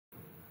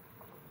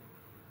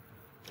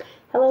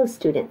Hello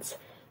students,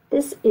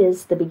 this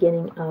is the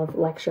beginning of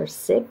Lecture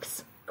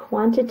 6,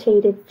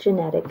 Quantitative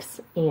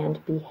Genetics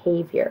and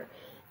Behavior,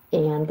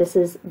 and this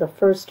is the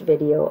first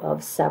video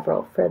of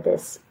several for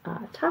this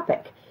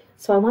topic.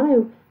 So I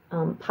want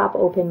to pop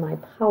open my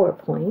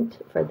PowerPoint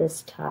for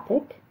this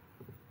topic,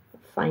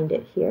 find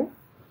it here,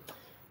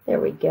 there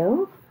we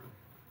go,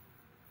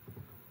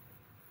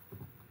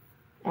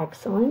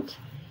 excellent.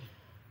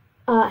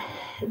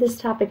 This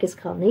topic is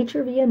called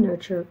Nature via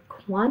Nurture,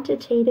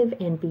 Quantitative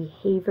and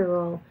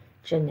Behavioral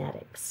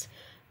Genetics.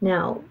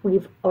 Now,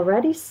 we've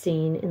already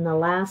seen in the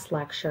last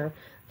lecture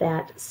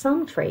that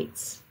some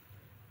traits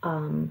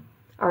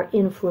are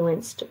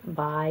influenced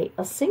by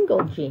a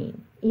single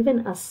gene.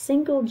 Even a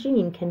single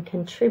gene can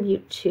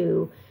contribute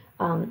to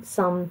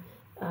some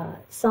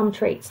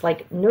traits,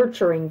 like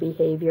nurturing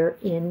behavior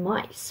in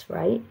mice,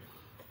 right?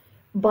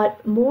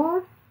 But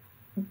more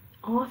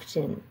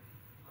often,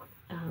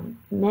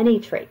 many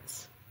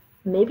traits,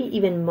 maybe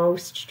even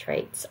most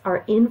traits,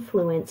 are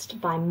influenced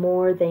by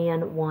more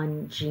than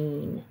one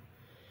gene.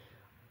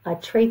 A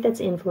trait that's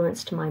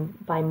influenced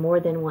by more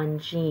than one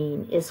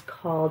gene is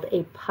called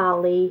a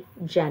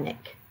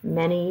polygenic,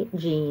 many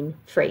gene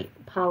trait,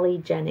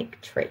 polygenic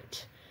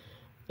trait.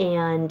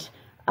 And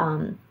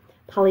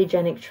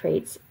polygenic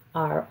traits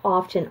are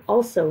often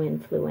also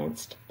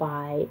influenced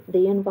by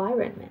the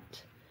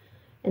environment.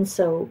 And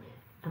so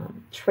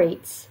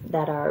traits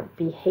that are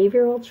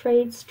behavioral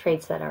traits,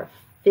 traits that are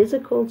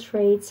physical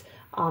traits,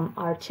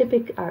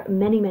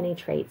 many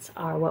traits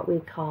are what we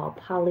call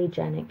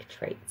polygenic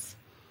traits.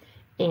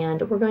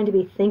 And we're going to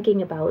be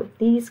thinking about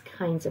these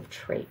kinds of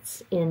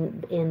traits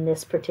in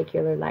this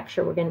particular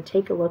lecture. We're going to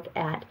take a look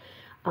at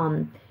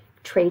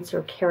traits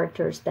or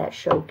characters that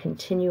show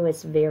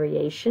continuous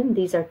variation.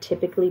 These are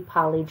typically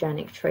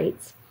polygenic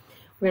traits.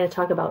 We're going to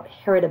talk about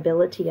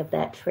heritability of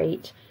that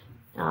trait.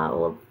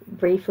 We'll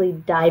briefly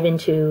dive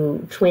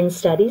into twin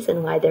studies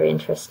and why they're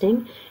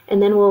interesting,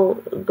 and then we'll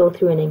go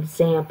through an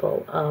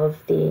example of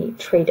the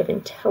trait of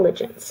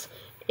intelligence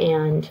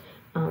and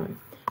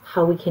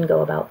how we can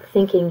go about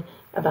thinking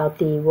about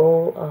the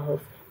role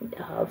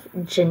of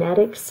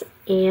genetics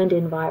and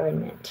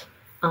environment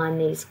on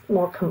these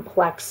more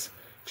complex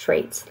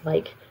traits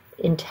like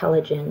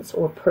intelligence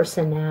or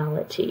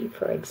personality,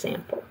 for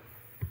example.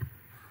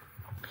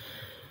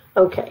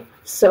 Okay,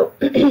 so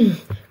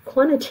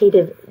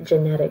quantitative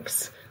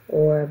genetics,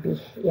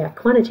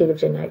 quantitative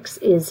genetics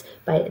is,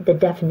 by the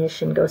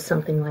definition, goes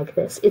something like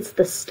this. It's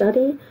the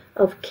study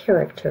of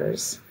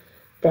characters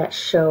that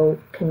show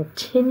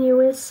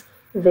continuous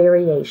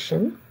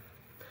variation,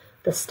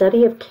 the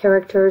study of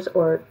characters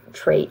or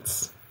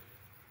traits,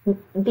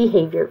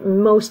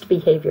 most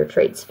behavior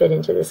traits fit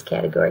into this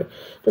category,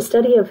 the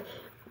study of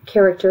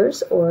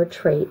characters or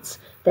traits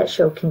that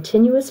show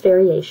continuous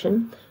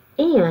variation,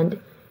 and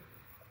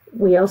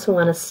we also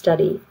want to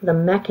study the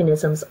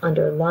mechanisms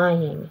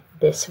underlying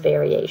this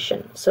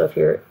variation. So if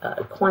you're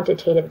a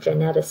quantitative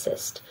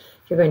geneticist,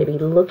 you're going to be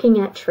looking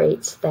at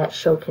traits that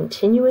show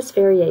continuous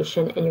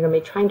variation, and you're going to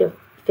be trying to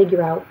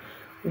figure out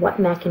what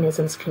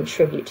mechanisms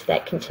contribute to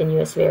that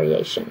continuous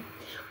variation.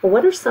 Well,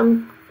 what are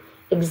some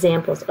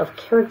examples of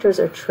characters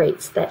or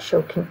traits that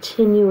show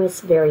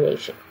continuous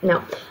variation?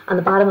 Now, on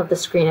the bottom of the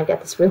screen, I've got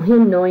this really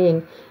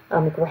annoying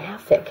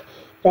graphic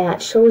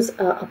that shows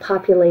a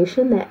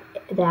population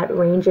that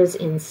ranges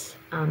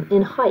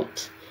in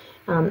height.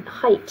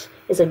 Height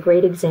is a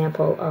great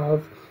example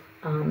of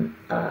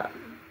a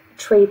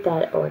trait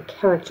or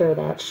character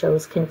that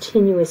shows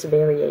continuous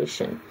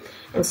variation.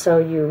 And so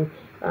you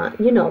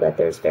know that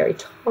there's very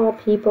tall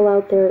people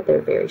out there, there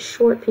are very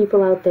short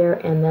people out there,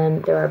 and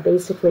then there are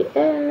basically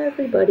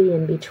everybody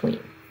in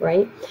between,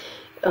 right?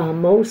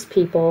 Most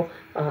people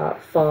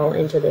fall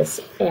into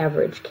this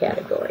average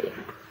category.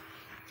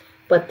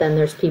 But then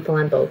there's people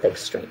on both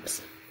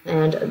extremes.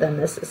 And then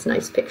this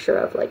nice picture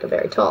of like a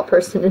very tall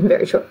person and a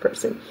very short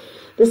person.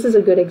 This is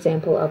a good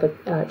example of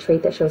a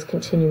trait that shows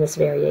continuous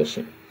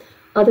variation.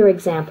 Other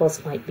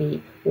examples might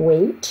be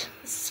weight,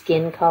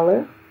 skin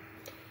color,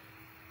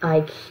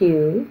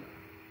 IQ,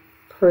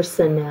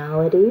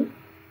 personality.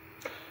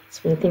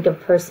 So when we think of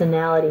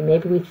personality,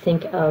 maybe we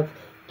think of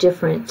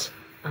different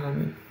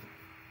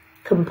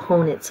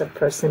components of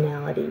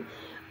personality.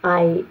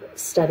 I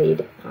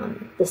studied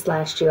this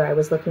last year, I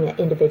was looking at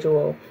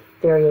individual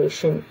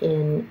variation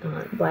in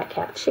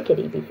black-capped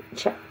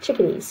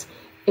chickadees.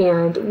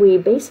 And we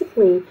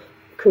basically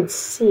could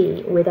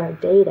see with our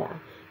data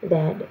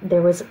that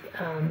there was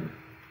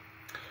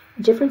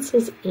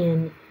differences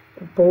in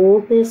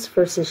boldness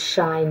versus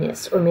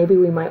shyness, or maybe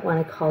we might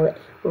want to call it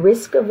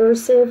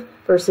risk-aversive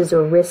versus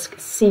a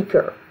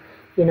risk-seeker.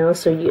 You know,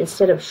 so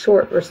instead of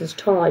short versus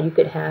tall, you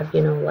could have,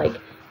 like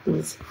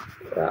these,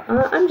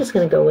 I'm just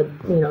going to go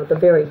with, the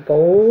very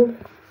bold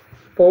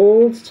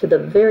to the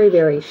very,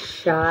 very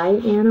shy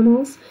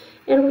animals.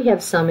 And we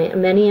have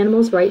many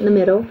animals right in the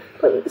middle,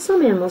 but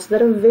some animals that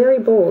are very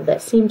bold,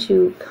 that seem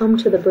to come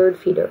to the bird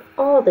feeder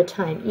all the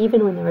time,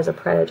 even when there is a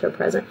predator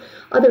present.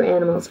 Other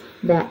animals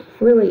that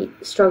really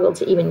struggled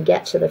to even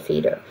get to the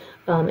feeder.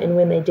 And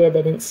when they did,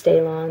 they didn't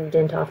stay long,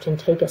 didn't often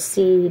take a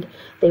seed.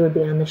 They would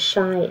be on the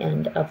shy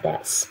end of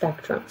that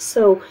spectrum.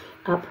 So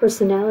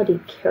personality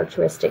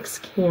characteristics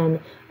can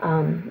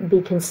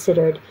be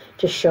considered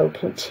to show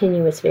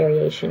continuous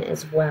variation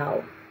as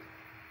well.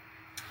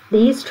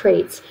 These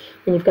traits,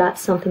 when you've got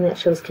something that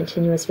shows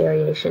continuous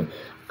variation,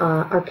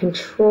 are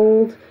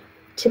controlled,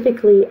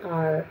 typically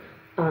are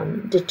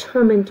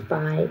determined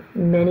by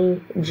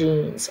many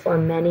genes or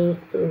many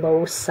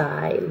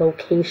loci,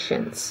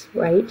 locations,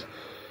 right?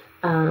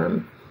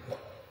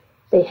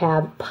 They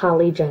have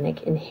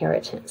polygenic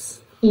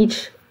inheritance.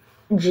 Each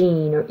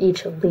gene or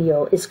each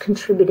allele is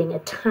contributing a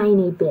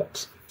tiny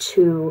bit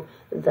to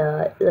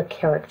the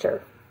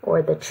character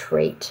or the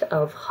trait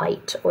of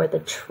height or the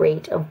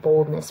trait of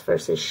boldness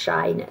versus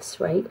shyness,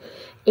 right?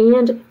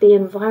 And the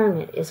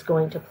environment is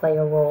going to play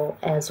a role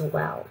as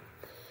well.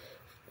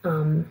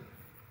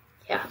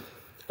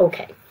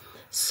 Okay.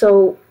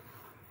 So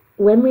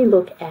when we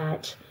look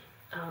at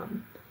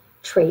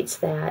traits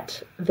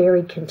that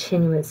vary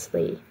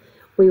continuously,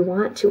 we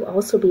want to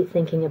also be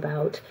thinking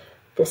about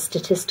the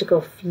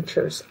statistical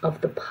features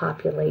of the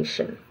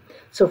population.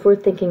 So if we're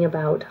thinking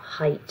about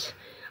height,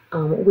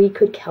 we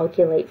could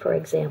calculate, for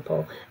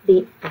example,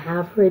 the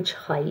average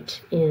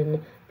height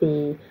in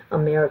the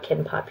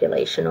American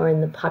population or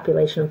in the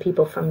population of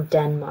people from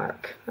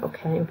Denmark,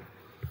 okay?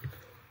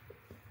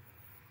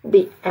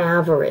 The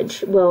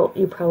average, well,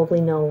 you probably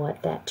know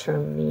what that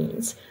term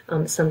means.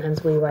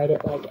 Sometimes we write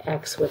it like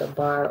X with a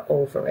bar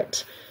over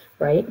it,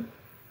 right?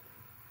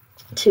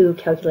 To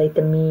calculate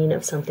the mean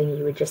of something,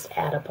 you would just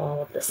add up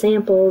all of the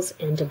samples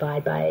and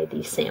divide by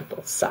the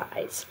sample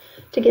size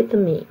to get the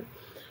mean.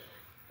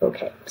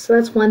 Okay, so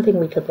that's one thing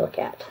we could look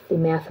at, the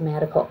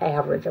mathematical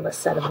average of a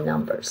set of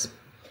numbers.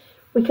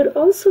 We could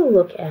also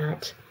look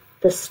at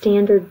the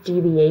standard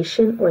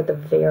deviation or the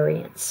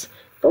variance.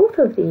 Both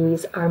of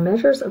these are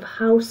measures of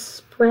how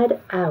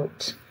spread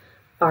out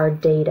our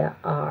data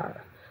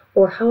are,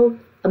 or how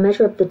a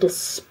measure of the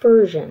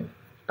dispersion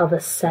of a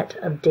set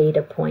of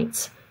data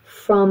points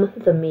from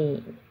the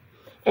mean.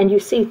 And you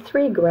see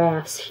three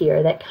graphs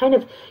here that kind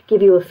of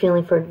give you a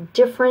feeling for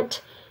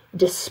different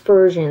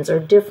dispersions or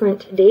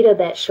different data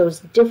that shows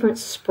different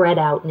spread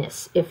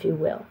outness, if you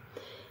will.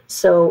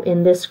 So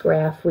in this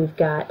graph, we've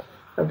got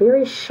a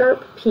very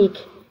sharp peak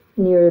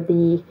near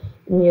the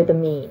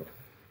mean.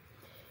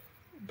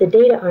 The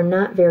data are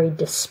not very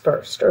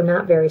dispersed or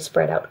not very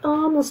spread out.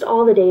 Almost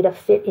all the data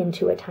fit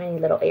into a tiny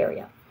little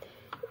area.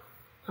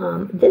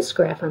 This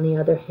graph, on the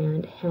other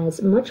hand,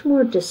 has much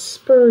more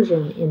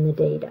dispersion in the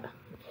data.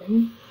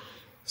 Okay?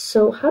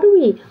 So how do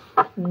we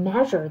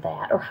measure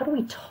that, or how do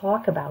we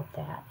talk about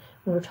that?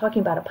 When we're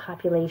talking about a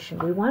population,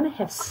 we want to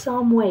have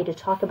some way to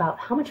talk about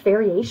how much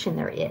variation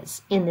there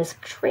is in this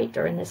trait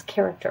or in this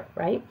character,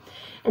 right?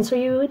 And so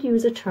you would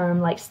use a term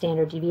like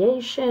standard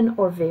deviation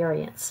or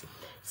variance.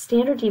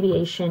 Standard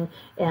deviation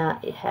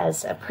it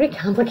has a pretty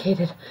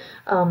complicated,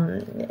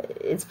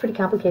 it's pretty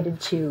complicated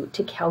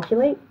to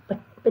calculate, but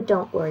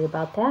don't worry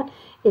about that.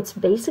 It's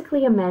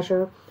basically a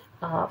measure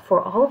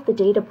for all of the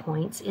data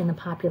points in the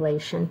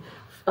population.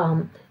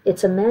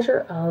 It's a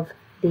measure of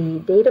the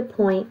data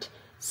point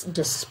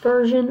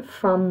dispersion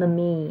from the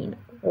mean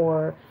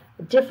or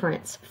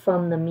difference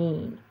from the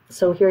mean.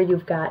 So here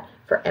you've got,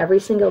 for every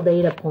single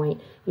data point,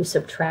 you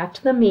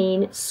subtract the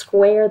mean,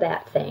 square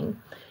that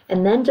thing,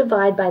 and then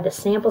divide by the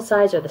sample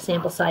size, or the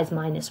sample size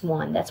minus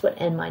 1. That's what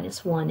n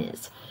minus 1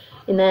 is.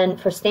 And then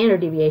for standard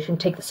deviation,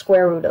 take the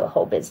square root of the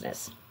whole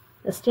business.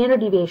 The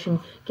standard deviation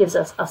gives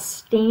us a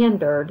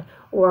standard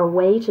or a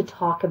way to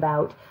talk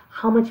about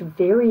how much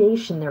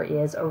variation there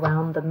is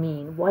around the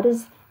mean. What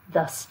is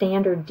the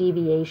standard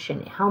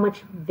deviation? How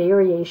much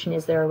variation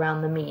is there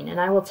around the mean? And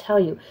I will tell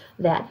you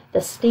that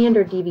the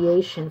standard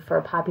deviation for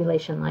a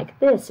population like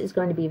this is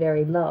going to be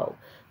very low.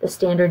 The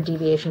standard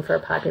deviation for a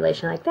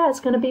population like that is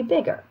going to be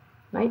bigger,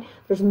 right?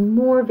 There's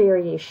more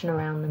variation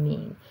around the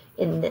mean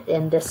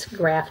in this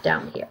graph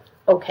down here.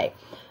 Okay,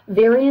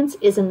 variance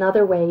is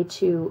another way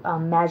to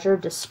measure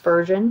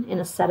dispersion in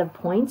a set of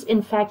points.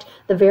 In fact,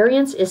 the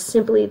variance is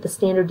simply the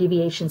standard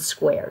deviation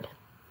squared.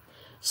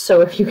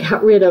 So if you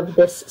got rid of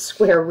this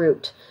square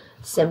root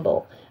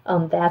symbol,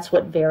 that's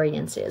what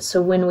variance is.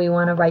 So when we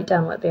want to write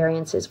down what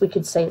variance is, we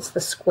could say it's the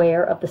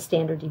square of the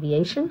standard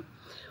deviation,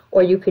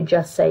 or you could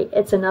just say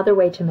it's another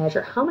way to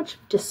measure how much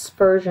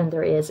dispersion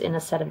there is in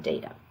a set of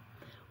data,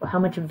 or how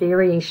much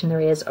variation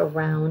there is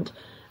around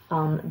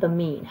the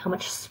mean, how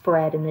much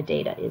spread in the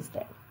data is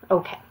there.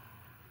 Okay.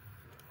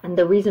 And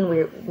the reason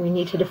we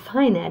need to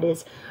define that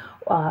is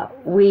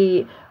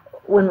when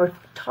we're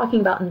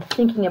talking about and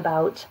thinking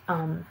about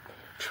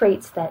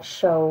traits that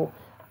show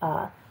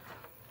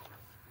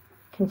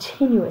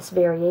continuous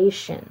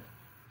variation,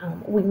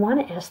 we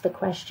want to ask the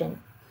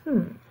question,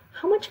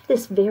 how much of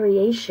this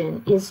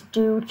variation is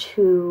due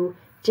to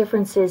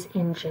differences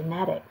in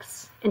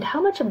genetics? And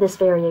how much of this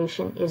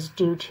variation is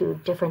due to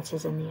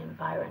differences in the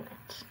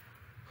environment?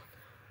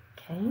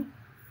 Okay.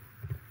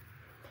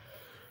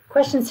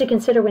 Questions to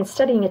consider when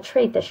studying a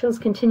trait that shows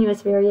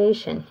continuous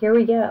variation. Here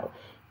we go.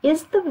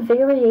 Is the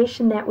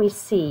variation that we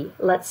see,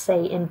 let's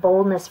say in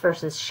boldness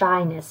versus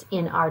shyness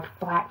in our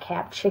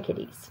black-capped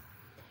chickadees,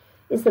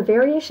 is the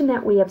variation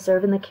that we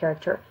observe in the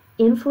character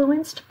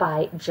influenced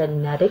by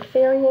genetic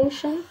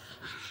variation?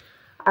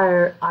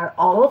 Are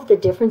all of the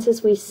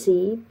differences we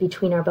see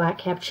between our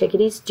black-capped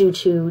chickadees due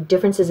to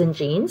differences in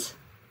genes?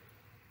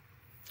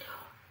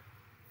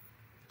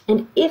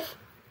 And if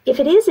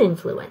it is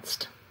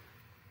influenced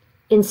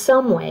in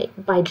some way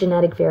by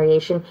genetic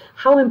variation,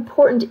 how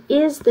important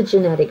is the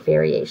genetic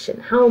variation?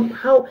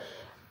 How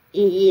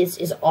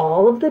is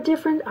all of the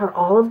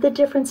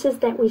differences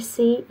that we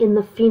see in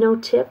the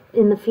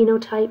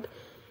phenotype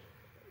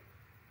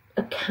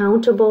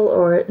accountable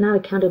or not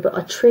accountable,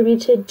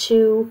 attributed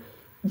to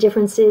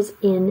differences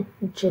in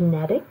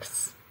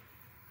genetics?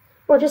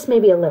 Or just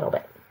maybe a little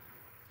bit?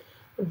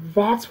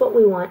 That's what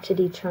we want to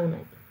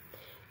determine.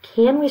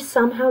 Can we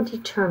somehow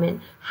determine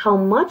how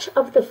much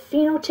of the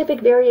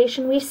phenotypic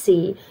variation we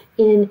see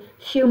in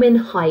human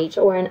height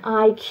or in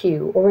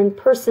IQ or in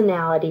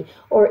personality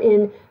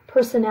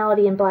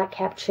in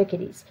black-capped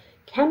chickadees?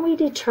 Can we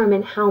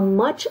determine how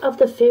much of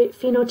the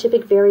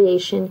phenotypic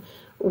variation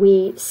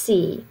we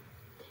see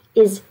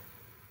is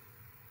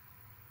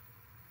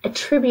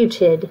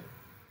attributed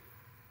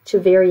to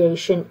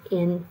variation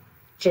in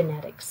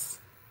genetics?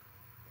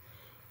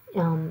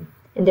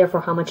 And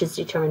therefore how much is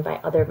determined by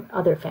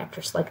other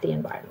factors like the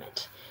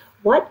environment.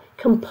 What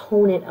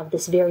component of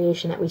this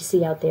variation that we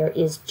see out there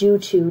is due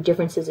to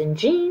differences in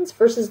genes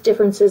versus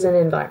differences in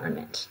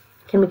environment?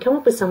 Can we come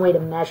up with some way to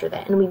measure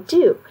that? And we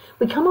do.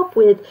 We come up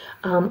with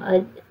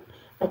a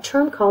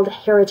term called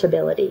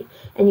heritability.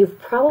 And you've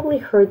probably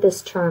heard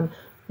this term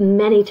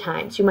many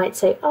times. You might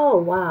say, oh,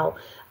 wow,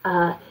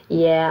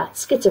 yeah,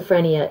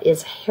 schizophrenia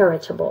is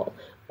heritable.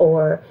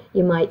 Or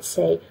you might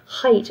say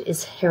height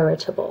is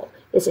heritable,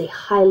 is a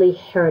highly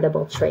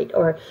heritable trait.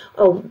 Or,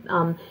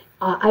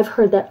 I've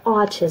heard that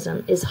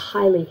autism is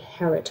highly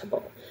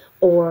heritable.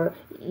 Or,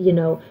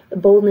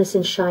 boldness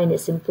and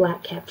shyness in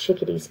black-capped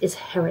chickadees is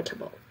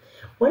heritable.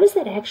 What does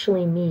that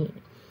actually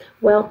mean?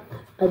 Well,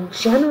 a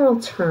general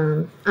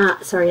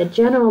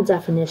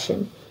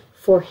definition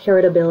for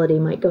heritability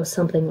might go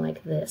something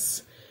like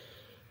this.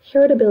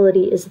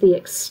 Heritability is the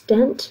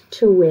extent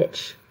to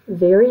which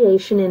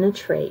variation in a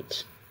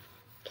trait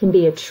can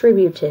be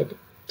attributed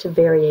to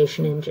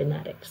variation in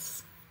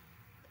genetics.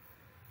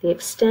 The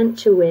extent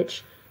to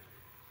which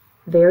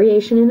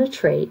variation in a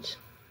trait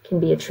can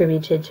be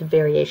attributed to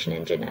variation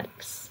in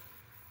genetics.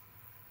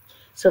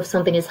 So if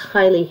something is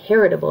highly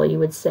heritable, you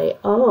would say,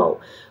 oh,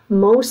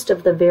 most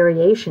of the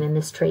variation in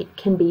this trait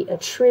can be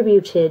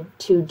attributed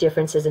to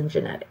differences in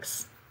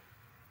genetics.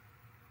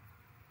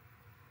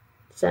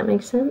 Does that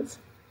make sense?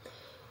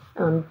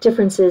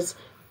 Differences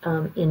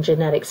in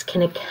genetics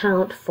can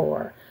account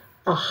for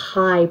a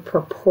high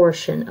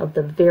proportion of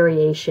the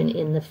variation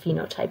in the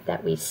phenotype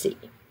that we see.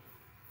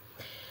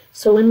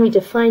 So when we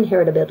define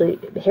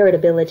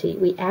heritability,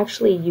 we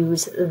actually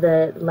use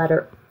the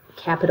letter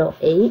capital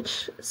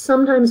H.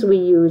 Sometimes we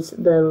use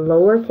the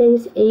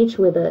lowercase h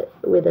with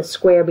a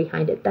square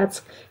behind it.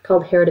 That's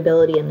called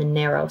heritability in the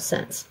narrow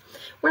sense.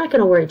 We're not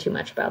going to worry too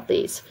much about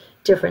these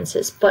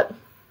differences, but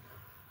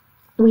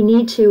we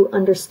need to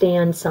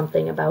understand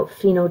something about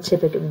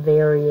phenotypic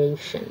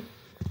variation.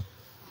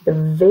 The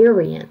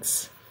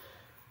variance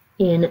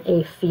in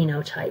a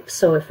phenotype.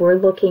 So if we're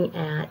looking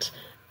at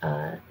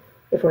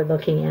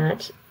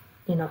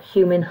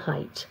human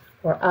height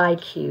or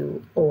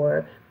IQ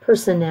or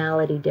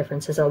personality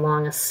differences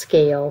along a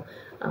scale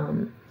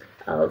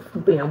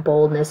of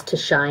boldness to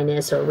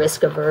shyness or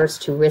risk averse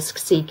to risk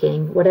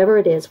seeking, whatever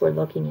it is we're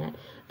looking at,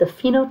 the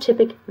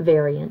phenotypic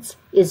variance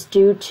is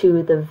due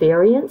to the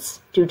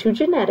variance due to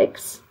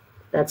genetics,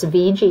 that's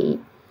VG,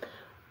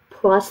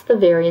 plus the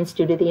variance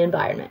due to the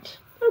environment.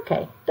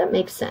 Okay, that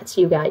makes sense.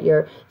 You got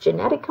your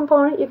genetic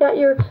component, you got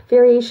your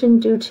variation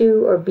due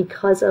to or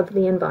because of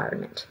the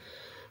environment.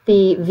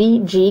 The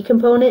VG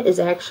component is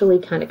actually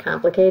kind of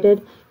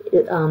complicated.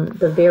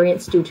 The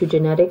variance due to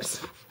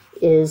genetics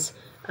is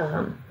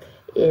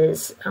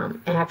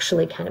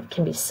actually kind of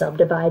can be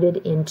subdivided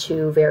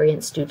into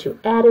variance due to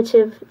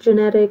additive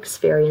genetics,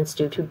 variance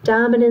due to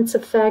dominance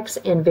effects,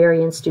 and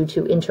variance due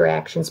to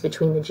interactions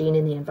between the gene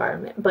and the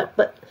environment. But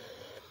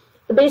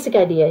the basic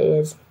idea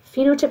is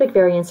phenotypic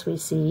variance we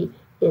see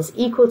is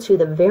equal to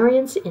the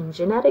variance in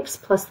genetics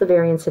plus the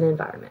variance in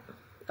environment.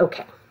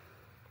 Okay.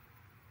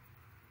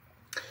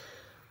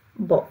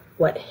 But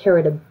what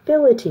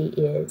heritability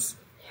is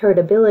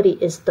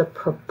the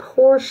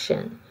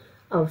proportion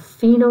of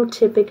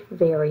phenotypic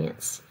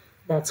variance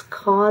that's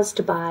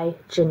caused by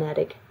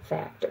genetic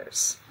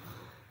factors.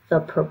 The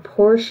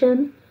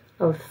proportion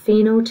of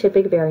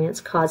phenotypic variance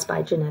caused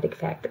by genetic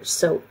factors.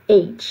 So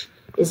H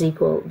is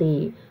equal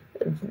the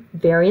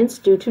variance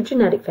due to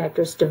genetic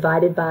factors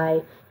divided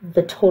by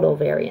the total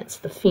variance,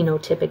 the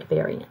phenotypic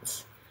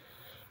variance.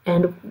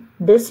 And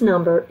this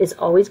number is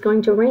always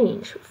going to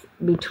range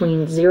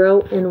between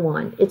 0 and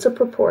 1. It's a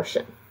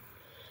proportion.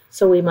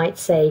 So we might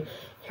say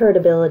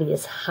heritability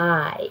is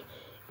high.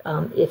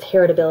 If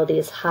heritability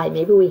is high,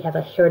 maybe we have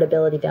a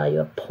heritability value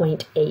of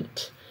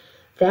 0.8.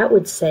 That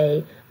would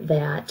say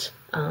that,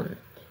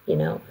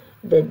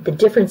 the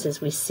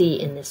differences we see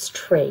in this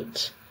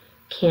trait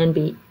can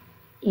be,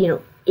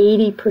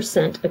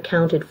 80%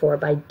 accounted for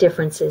by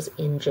differences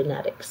in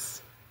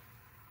genetics.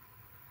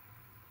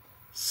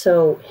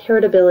 So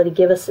heritability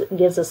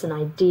gives us an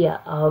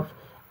idea of,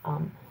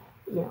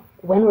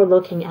 when we're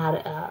looking at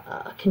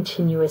a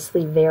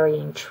continuously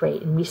varying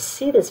trait, and we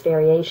see this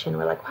variation,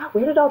 we're like, wow,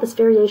 where did all this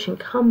variation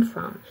come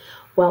from?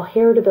 Well,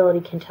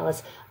 heritability can tell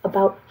us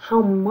about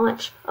how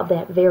much of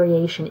that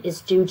variation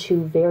is due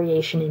to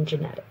variation in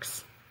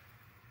genetics,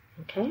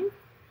 okay,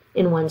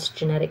 in one's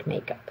genetic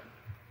makeup.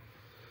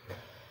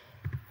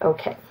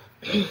 Okay,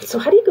 so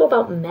how do you go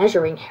about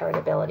measuring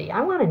heritability?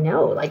 I want to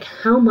know, like,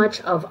 how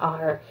much of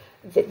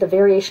the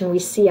variation we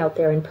see out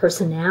there in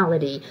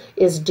personality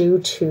is due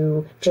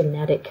to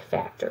genetic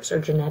factors or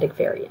genetic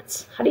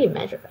variants. How do you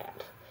measure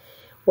that?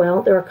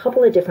 Well, there are a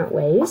couple of different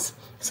ways.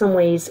 Some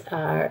ways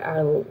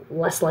are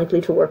less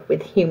likely to work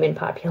with human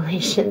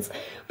populations,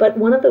 but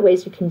one of the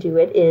ways you can do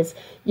it is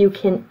you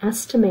can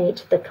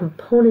estimate the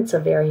components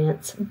of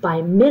variance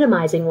by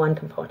minimizing one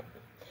component.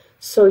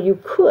 So you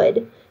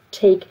could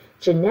take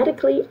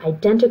genetically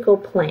identical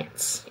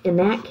plants. In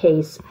that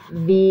case,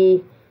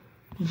 VG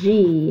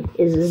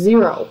is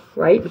 0,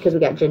 right? Because we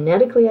got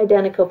genetically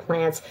identical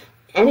plants.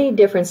 Any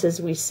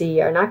differences we see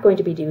are not going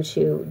to be due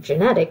to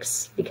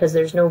genetics because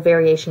there's no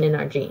variation in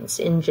our genes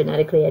in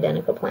genetically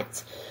identical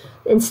plants.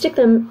 And stick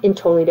them in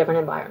totally different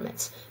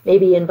environments.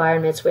 Maybe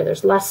environments where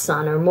there's less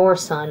sun or more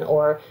sun,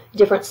 or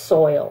different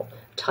soil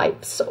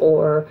types,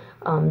 or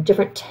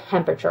different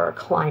temperature or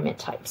climate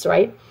types,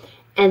 right?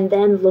 And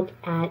then look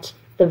at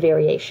the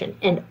variation.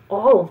 And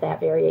all of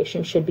that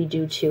variation should be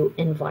due to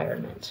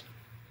environment.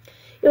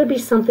 It would be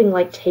something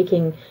like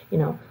taking,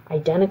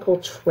 identical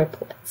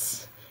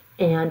triplets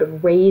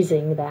and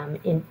raising them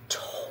in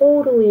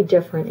totally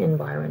different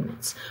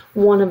environments.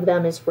 One of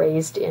them is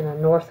raised in a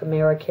North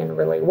American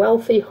really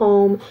wealthy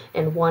home,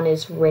 and one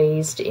is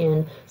raised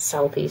in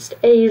Southeast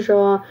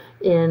Asia,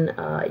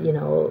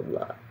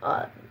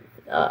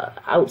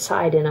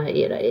 outside in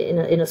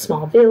a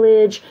small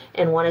village,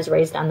 and one is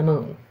raised on the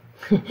moon.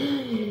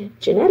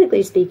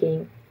 Genetically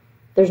speaking,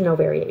 there's no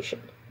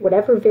variation.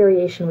 Whatever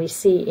variation we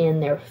see in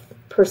their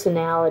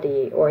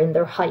personality or in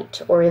their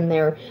height or in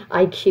their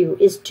IQ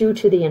is due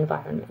to the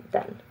environment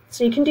then.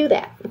 So you can do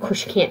that. Of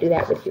course, you can't do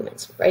that with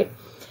humans, right?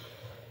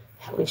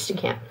 At least you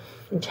can't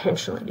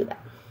intentionally do that.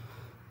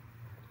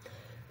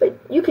 But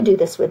you could do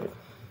this with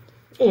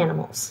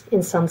animals.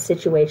 In some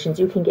situations,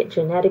 you can get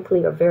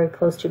genetically or very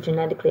close to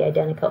genetically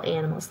identical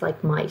animals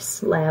like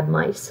mice, lab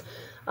mice,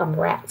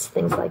 rats,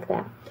 things like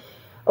that.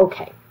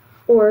 Okay,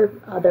 or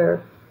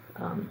other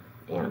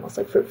animals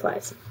like fruit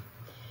flies.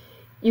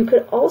 You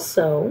could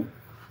also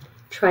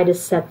try to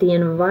set the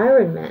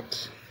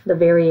environment, the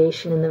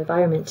variation in the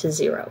environment, to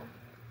 0.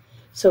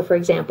 So, for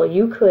example,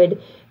 you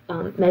could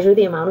measure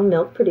the amount of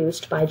milk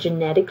produced by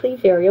genetically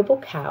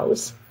variable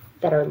cows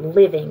that are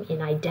living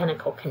in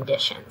identical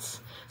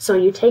conditions. So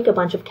you take a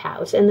bunch of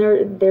cows, and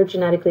they're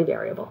genetically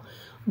variable,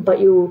 but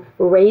you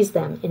raise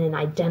them in an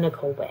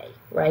identical way,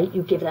 right?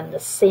 You give them the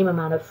same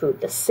amount of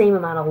food, the same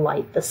amount of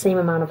light, the same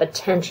amount of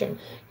attention.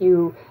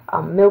 You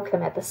milk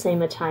them at the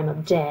same time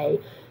of day.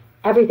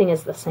 Everything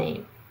is the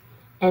same.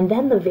 And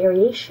then the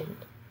variation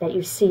that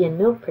you see in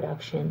milk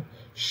production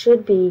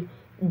should be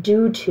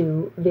due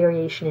to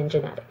variation in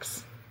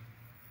genetics,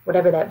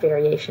 whatever that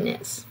variation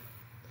is.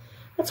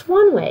 That's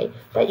one way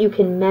that you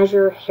can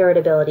measure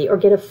heritability or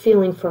get a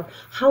feeling for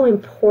how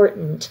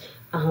important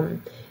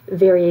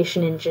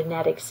variation in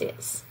genetics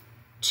is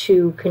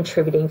to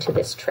contributing to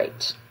this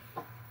trait.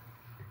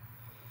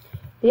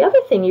 The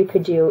other thing you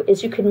could do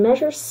is you could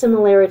measure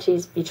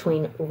similarities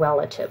between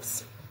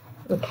relatives.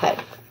 Okay.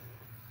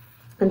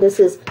 And this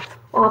is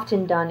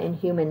often done in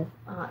human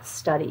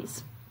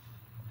studies.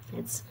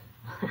 It's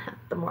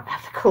the more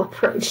ethical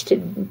approach to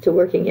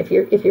working if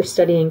you're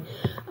studying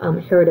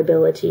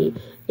heritability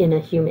in a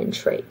human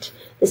trait.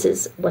 This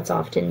is what's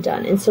often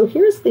done. And so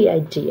here's the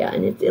idea,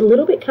 and it's a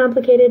little bit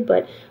complicated,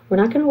 but we're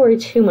not going to worry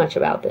too much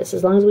about this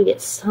as long as we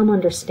get some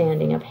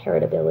understanding of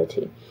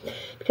heritability,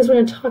 because we're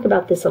going to talk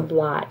about this a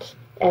lot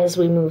as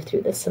we move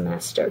through the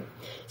semester.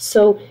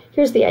 So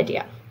here's the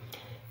idea.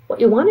 What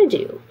you want to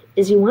do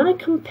is you want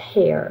to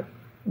compare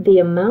the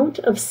amount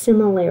of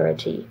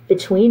similarity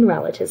between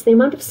relatives, the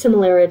amount of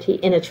similarity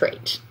in a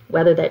trait,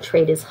 whether that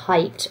trait is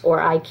height or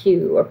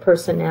IQ or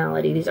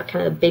personality. These are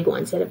kind of the big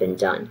ones that have been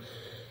done.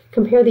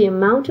 Compare the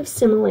amount of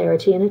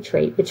similarity in a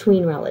trait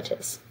between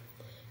relatives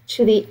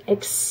to the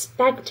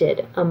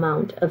expected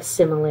amount of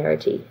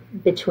similarity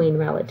between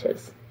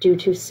relatives due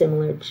to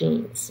similar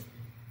genes.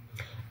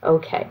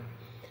 Okay,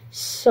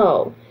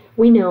 so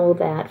we know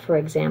that, for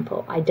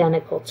example,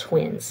 identical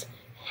twins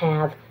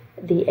have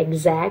the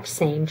exact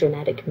same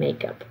genetic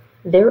makeup.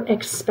 their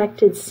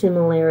expected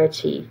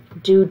similarity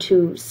due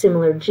to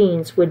similar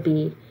genes would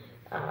be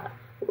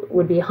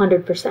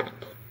 100%.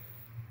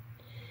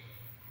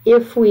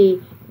 If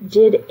we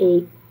did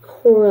a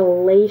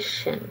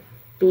correlation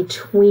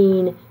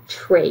between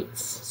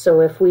traits,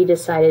 so if we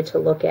decided to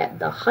look at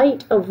the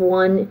height of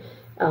one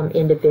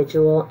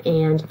individual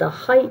and the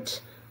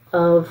height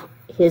of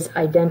his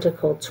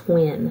identical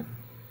twin,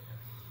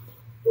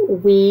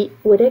 we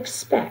would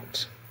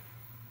expect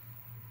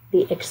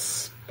the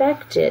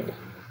expected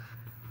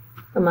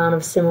amount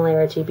of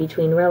similarity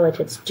between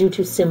relatives due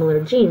to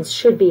similar genes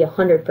should be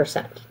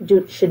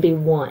 100%, should be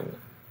 1.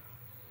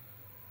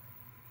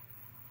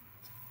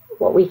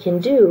 What we can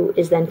do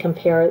is then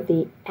compare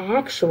the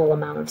actual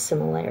amount of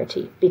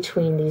similarity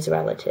between these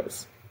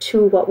relatives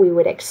to what we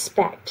would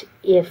expect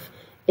if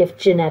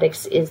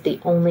genetics is the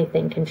only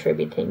thing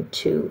contributing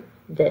to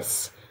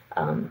this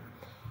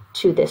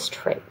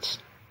trait.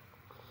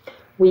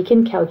 We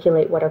can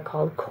calculate what are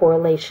called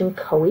correlation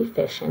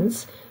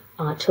coefficients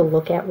to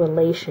look at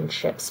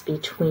relationships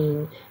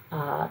between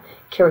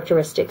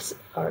characteristics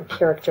or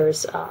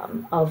characters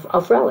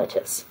of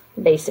relatives,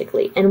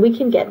 basically. And we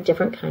can get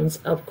different kinds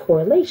of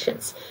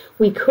correlations.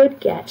 We could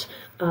get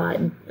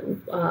a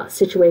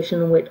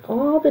situation in which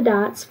all the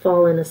dots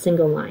fall in a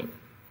single line.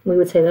 We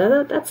would say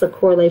that's a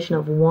correlation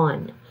of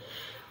 1.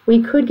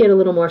 We could get a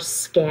little more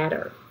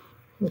scatter.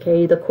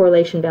 Okay, the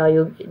correlation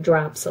value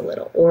drops a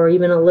little, or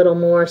even a little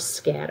more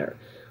scatter.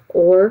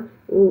 Or,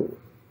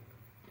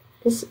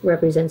 this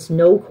represents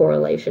no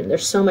correlation.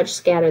 There's so much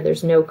scatter,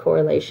 there's no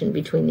correlation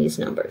between these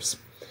numbers.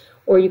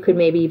 Or you could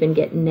maybe even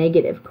get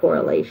negative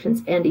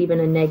correlations, and even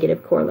a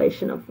negative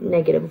correlation of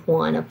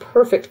 -1, a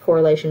perfect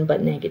correlation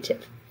but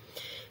negative.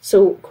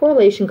 So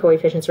correlation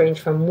coefficients range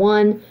from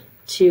 1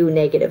 to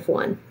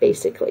 -1,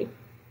 basically.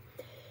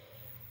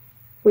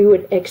 We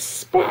would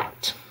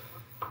expect,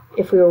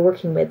 if we were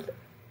working with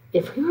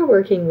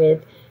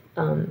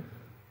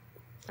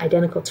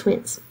identical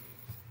twins,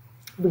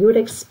 we would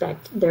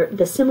expect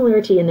the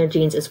similarity in their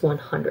genes is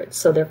 100.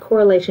 So their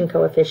correlation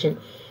coefficient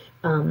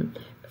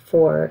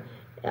for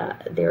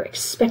their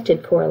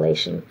expected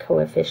correlation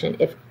coefficient,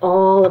 if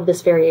all of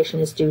this variation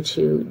is due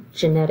to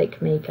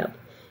genetic makeup,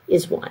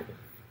 is 1.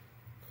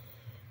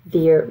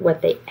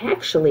 What they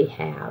actually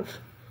have,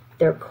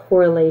 their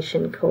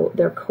correlation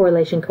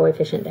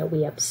coefficient that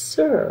we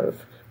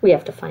observe, we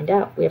have to find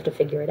out. We have to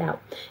figure it out.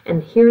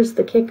 And here's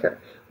the kicker.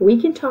 We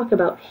can talk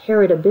about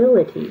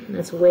heritability.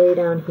 That's way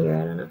down here.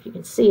 I don't know if you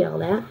can see all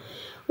that.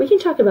 We can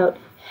talk about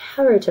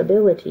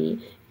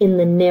heritability in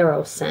the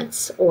narrow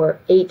sense, or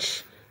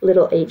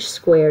little h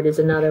squared is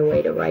another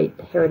way to write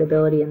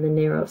heritability in the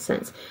narrow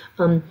sense,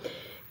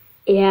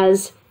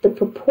 as the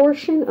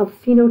proportion of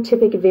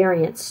phenotypic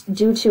variance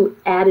due to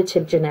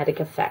additive genetic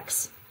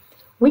effects.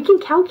 We can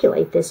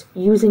calculate this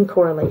using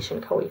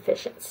correlation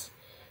coefficients.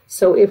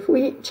 So if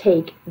we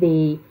take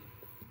the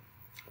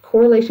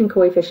correlation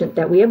coefficient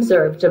that we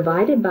observed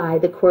divided by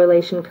the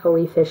correlation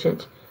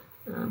coefficient,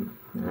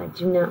 I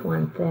do not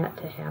want that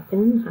to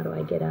happen. How do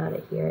I get out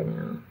of here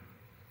now?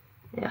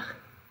 Yeah,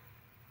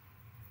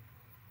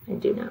 I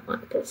do not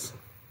want this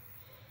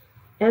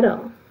at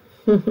all.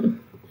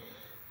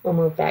 We'll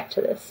move back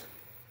to this.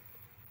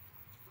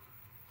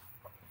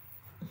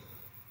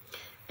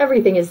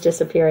 Everything is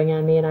disappearing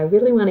on me, and I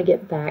really want to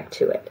get back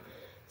to it.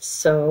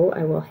 So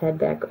I will head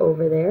back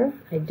over there.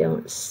 I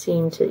don't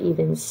seem to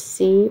even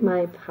see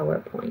my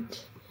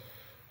PowerPoint.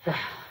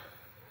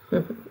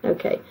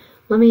 Okay,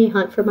 let me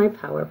hunt for my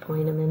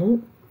PowerPoint a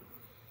minute.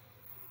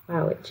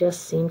 Wow, it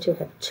just seemed to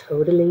have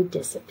totally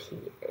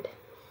disappeared.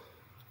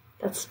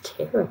 That's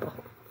terrible.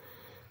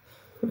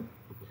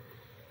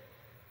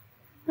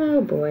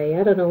 Oh boy,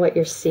 I don't know what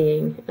you're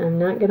seeing. I'm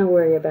not going to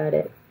worry about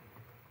it.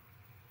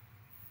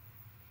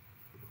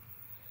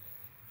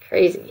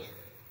 Crazy.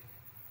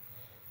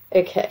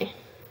 Okay,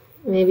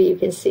 maybe you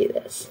can see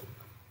this.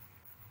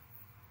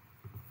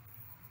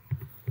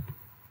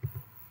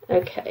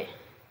 Okay.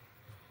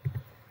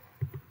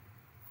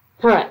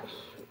 All right,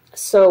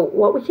 so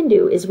what we can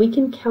do is we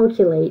can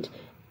calculate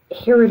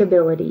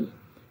heritability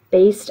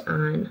based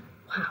on,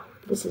 wow,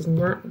 this has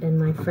not been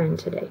my friend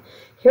today,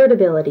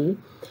 heritability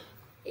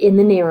in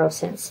the narrow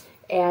sense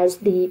as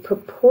the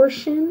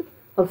proportion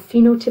of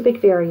phenotypic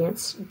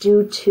variance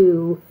due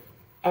to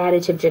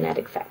additive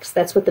genetic effects.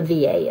 That's what the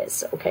VA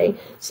is, okay?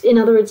 So in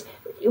other words,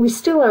 we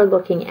still are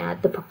looking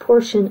at the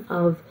proportion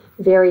of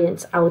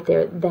variance out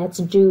there that's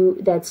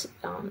due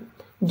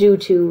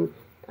to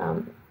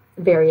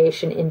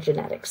variation in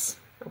genetics,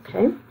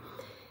 okay?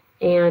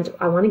 And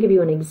I want to give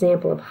you an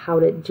example of how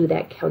to do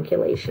that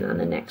calculation on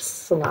the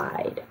next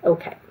slide.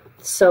 Okay,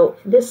 so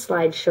this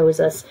slide shows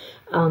us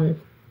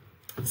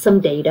some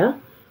data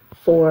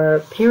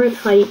for parent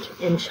height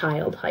and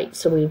child height.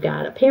 So we've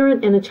got a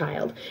parent and a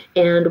child,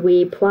 and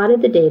we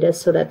plotted the data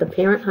so that the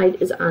parent height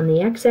is on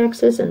the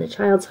x-axis and the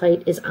child's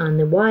height is on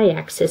the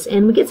y-axis,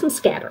 and we get some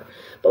scatter.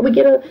 But we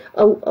get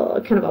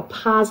a kind of a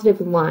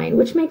positive line,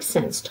 which makes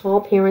sense.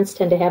 Tall parents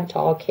tend to have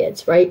tall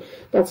kids, right?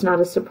 That's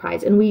not a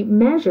surprise. And we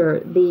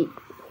measure the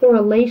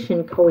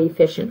correlation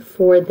coefficient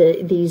for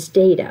these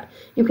data.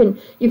 You can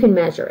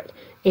measure it,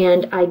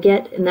 and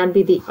that'd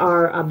be the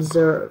R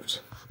observed.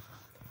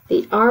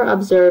 The R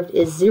observed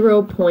is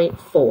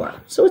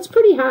 0.4, so it's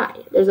pretty high.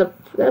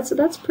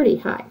 That's pretty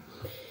high.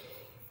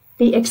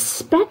 The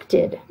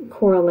expected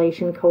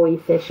correlation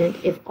coefficient,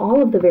 if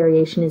all of the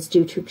variation is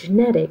due to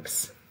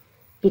genetics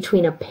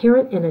between a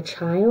parent and a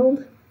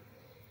child,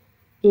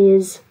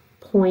 is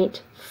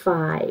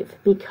 0.5,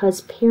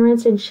 because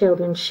parents and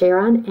children share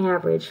on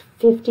average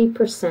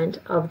 50%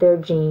 of their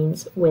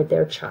genes with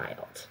their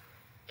child.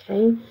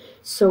 Okay,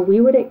 so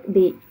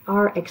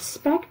our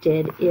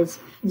expected is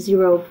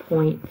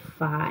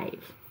 0.5.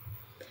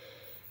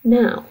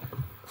 Now,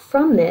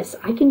 from this,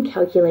 I can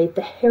calculate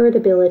the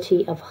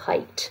heritability of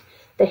height.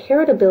 The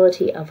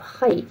heritability of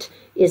height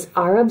is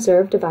R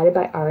observed divided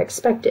by R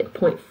expected,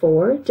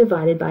 0.4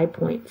 divided by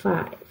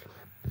 0.5.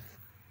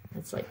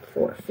 That's like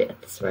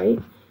 4/5, right?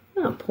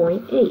 Now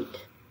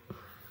 0.8.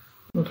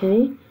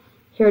 Okay?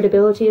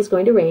 Heritability is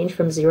going to range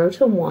from 0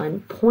 to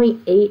 1.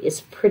 0.8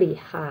 is pretty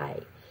high.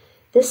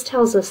 This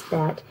tells us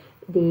that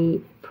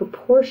the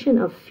proportion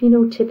of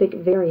phenotypic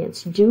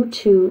variance due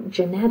to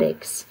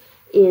genetics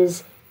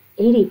is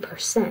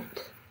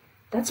 80%.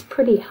 That's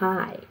pretty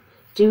high.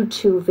 Due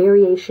to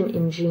variation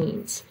in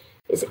genes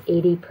is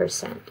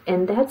 80%.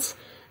 And that's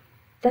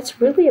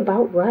really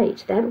about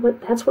right.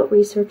 That's what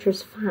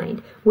researchers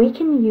find. We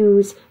can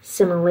use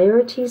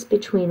similarities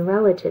between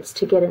relatives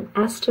to get an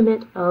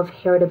estimate of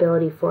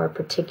heritability for a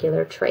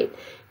particular trait.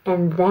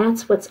 And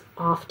that's what's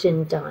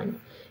often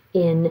done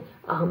in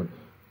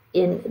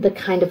the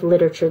kind of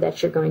literature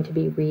that you're going to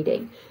be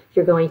reading.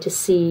 You're going to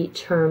see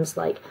terms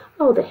like,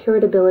 the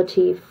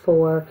heritability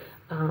for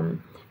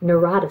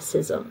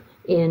neuroticism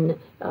in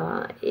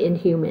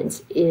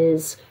humans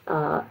is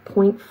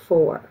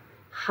 0.4.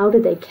 How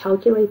do they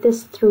calculate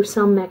this? Through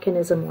some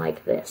mechanism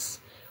like this.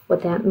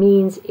 What that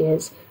means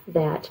is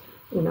that,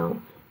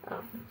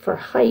 for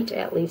height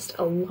at least,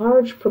 a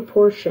large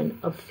proportion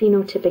of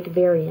phenotypic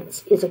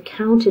variance is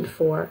accounted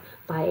for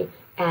by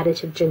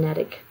additive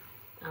genetic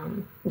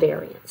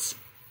variance.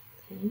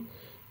 Okay?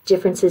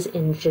 Differences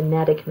in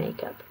genetic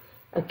makeup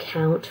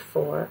account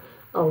for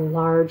a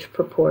large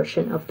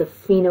proportion of the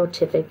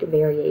phenotypic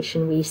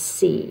variation we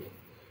see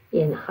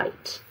in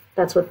height.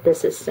 That's what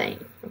this is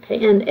saying.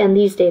 Okay, and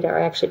these data are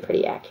actually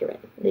pretty accurate.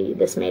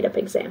 This made-up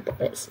example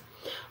is.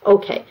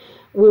 Okay,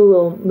 we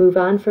will move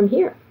on from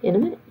here in a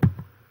minute.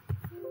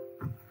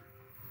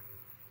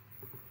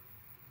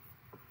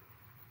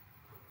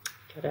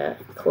 Gotta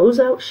close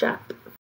out shop.